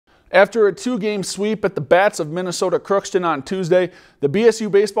After a two-game sweep at the bats of Minnesota Crookston on Tuesday, the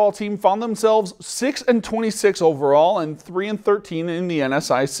BSU baseball team found themselves 6-26 overall and 3-13 in the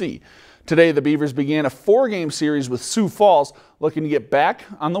NSIC. Today, the Beavers began a four-game series with Sioux Falls, looking to get back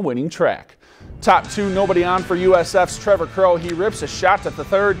on the winning track. Top two, nobody on for USF's Trevor Crow. He rips a shot to the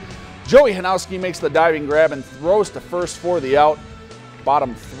third. Joey Hanowski makes the diving grab and throws to first for the out.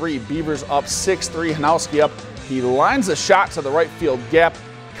 Bottom three, Beavers up 6-3. Hanowski up. He lines a shot to the right field gap.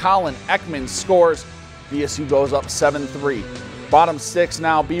 Colin Ekman scores. BSU goes up 7-3. Bottom six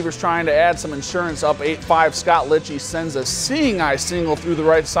now, Beavers trying to add some insurance, up 8-5. Scott Litchie sends a seeing eye single through the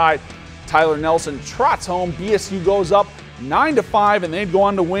right side. Tyler Nelson trots home. BSU goes up 9-5, and they'd go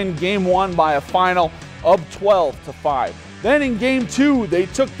on to win game one by a final of 12-5. Then in game two, they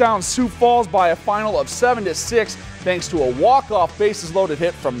took down Sioux Falls by a final of 7-6, thanks to a walk-off bases loaded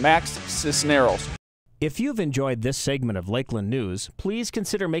hit from Max Cisneros. If you've enjoyed this segment of Lakeland News, please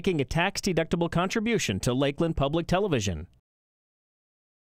consider making a tax-deductible contribution to Lakeland Public Television.